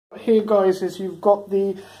Here, guys, is you've got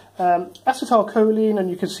the acetylcholine, and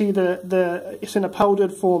you can see it's in a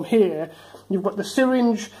powdered form here. You've got the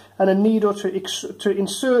syringe and a needle to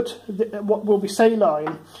insert what will be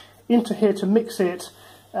saline into here to mix it,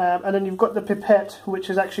 and then you've got the pipette, which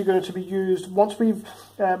is actually going to be used once we've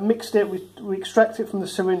mixed it. We extract it from the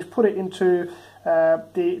syringe, put it into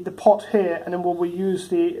the pot here, and then we'll use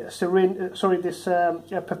the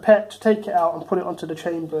pipette to take it out and put it onto the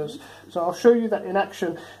chambers. So I'll show you that in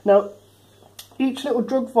action. Now, each little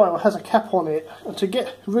drug vial has a cap on it, and to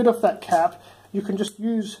get rid of that cap, you can just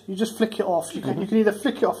flick it off. You can either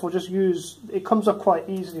flick it off or just use, it comes up quite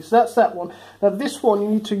easily. So that's that one. Now this one, you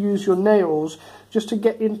need to use your nails just to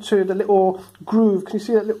get into the little groove. Can you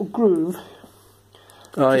see that little groove?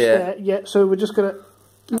 Oh, yeah. There. Yeah, so we're just going to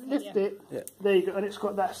lift it. Yeah. There you go, and it's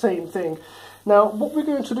got that same thing. Now, what we're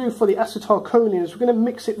going to do for the acetylcholine is we're going to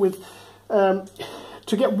mix it with, to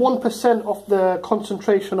get 1% of the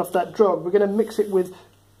concentration of that drug, we're going to mix it with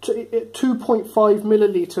 2.5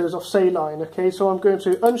 milliliters of saline. Okay, so I'm going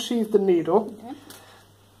to unsheath the needle. Okay.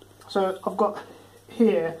 So I've got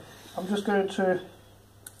here, I'm just going to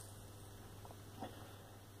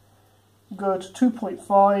go to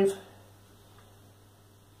 2.5.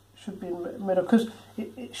 Should be in the middle, because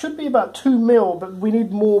it should be about 2 mil, but we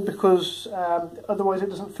need more because otherwise it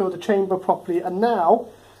doesn't fill the chamber properly. And now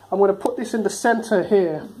I'm going to put this in the center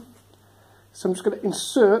here. So I'm just going to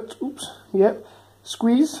insert,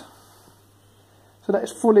 squeeze, so that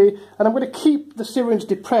is fully, and I'm going to keep the syringe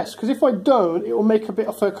depressed, because if I don't, it will make a bit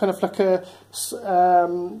of a kind of like a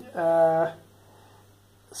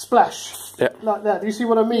splash, like that. Do you see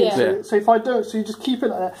what I mean? Yeah. So if I don't, so you just keep it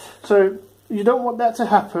like that. So you don't want that to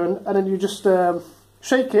happen, and then you just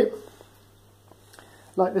shake it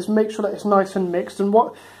like this, make sure that it's nice and mixed. And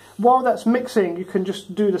while that's mixing, you can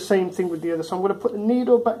just do the same thing with the other. So I'm going to put the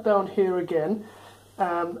needle back down here again,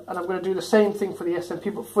 and I'm going to do the same thing for the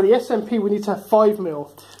SMP. But for the SMP, we need to have 5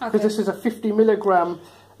 mil, because this is a 50 milligram.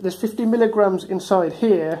 There's 50 milligrams inside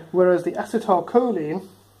here, whereas the acetylcholine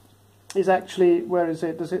is actually, where is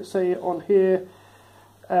it? Does it say it on here?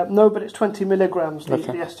 No, but it's 20 milligrams, the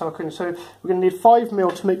acetylcholine. So we're going to need 5 mil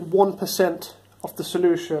to make 1% of the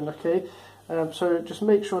solution, okay? So just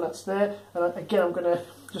make sure that's there. And again, I'm going to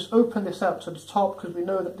just open this out to the top, because we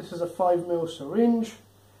know that this is a 5 mil syringe.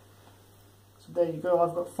 So there you go,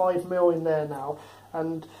 I've got 5 mil in there now.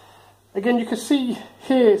 And again, you can see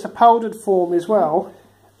here it's a powdered form as well.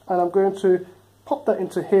 And I'm going to pop that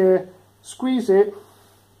into here, squeeze it,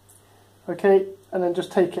 okay, and then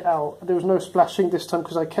just take it out. There was no splashing this time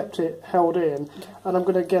because I kept it held in. And I'm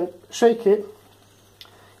going to again shake it.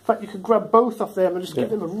 In fact, you could grab both of them and just give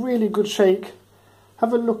them a really good shake.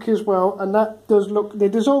 Have a look as well, and that does look, they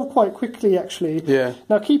dissolve quite quickly actually. Yeah.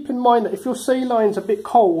 Now keep in mind that if your saline's a bit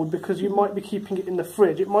cold, because you might be keeping it in the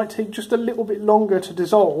fridge, it might take just a little bit longer to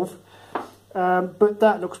dissolve. But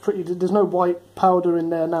that looks pretty, there's no white powder in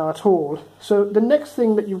there now at all. So the next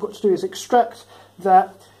thing that you've got to do is extract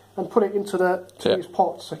that and put it into these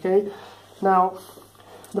pots, okay? Now,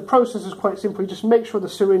 the process is quite simple. You just make sure the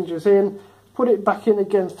syringe is in, put it back in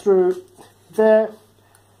again through there,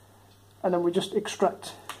 and then we just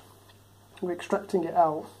extract. We're extracting it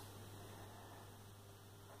out.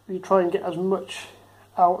 You try and get as much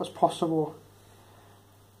out as possible.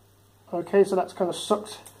 Okay, so that's kind of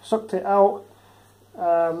sucked it out.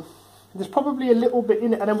 There's probably a little bit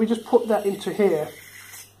in it, and then we just put that into here.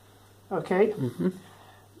 Okay.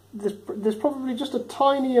 There's probably just a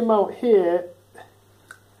tiny amount here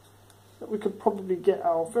that we could probably get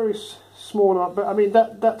out, very small amount, but I mean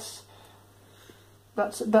that's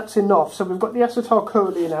enough. So we've got the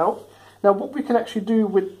acetylcholine out. Now what we can actually do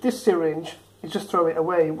with this syringe is just throw it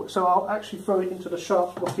away. So I'll actually throw it into the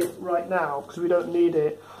sharp bucket right now, because we don't need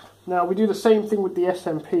it. Now we do the same thing with the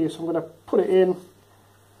SMP, so I'm going to put it in,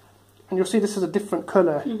 and you'll see this is a different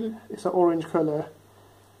colour. It's an orange colour,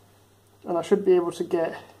 and I should be able to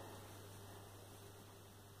get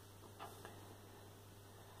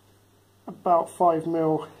about 5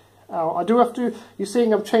 mil out. I do have to, you're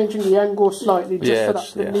seeing I'm changing the angle slightly just so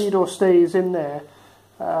that the needle stays in there.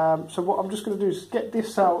 So what I'm just going to do is get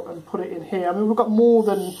this out and put it in here. I mean, we've got more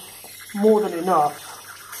than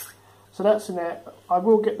enough. So that's in there. I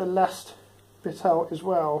will get the last bit out as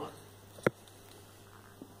well.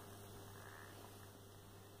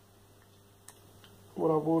 What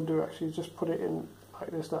I will do actually is just put it in like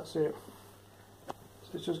this, that's it. So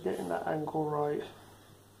it's just getting that angle right.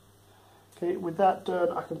 Okay, with that done,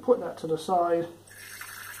 I can put that to the side.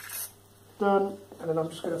 Done, and then I'm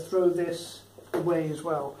just going to throw this away as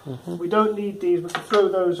well. We don't need these, we can throw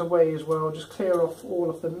those away as well, just clear off all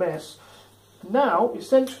of the mess. Now,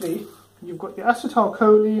 essentially, you've got your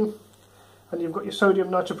acetylcholine, and you've got your sodium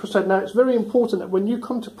nitroprusside. Now it's very important that when you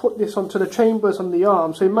come to put this onto the chambers on the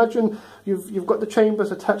arm, so imagine you've got the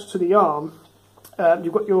chambers attached to the arm,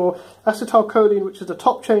 you've got your acetylcholine, which is the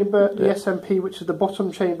top chamber, the SMP, which is the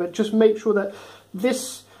bottom chamber. Just make sure that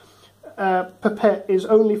this pipette is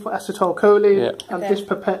only for acetylcholine, and this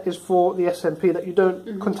pipette is for the SMP, that you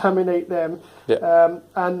don't contaminate them.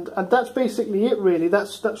 And that's basically it, really.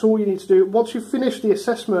 That's all you need to do. Once you finish the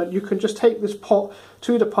assessment, you can just take this pot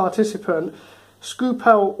to the participant, scoop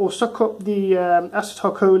out or suck up the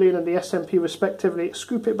acetylcholine and the SMP respectively,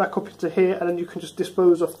 scoop it back up into here, and then you can just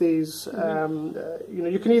dispose of these. You know,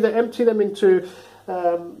 you can either empty them into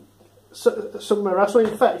somewhere else, or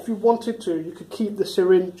in fact, if you wanted to, you could keep the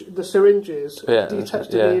syringes, detach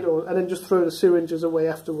the needle, and then just throw the syringes away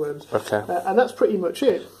afterwards. Okay. And that's pretty much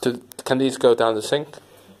it. Can these go down the sink?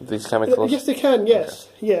 These chemicals? Yes, they can. Yes.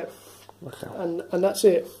 Okay. Yeah. Okay. And that's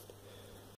it.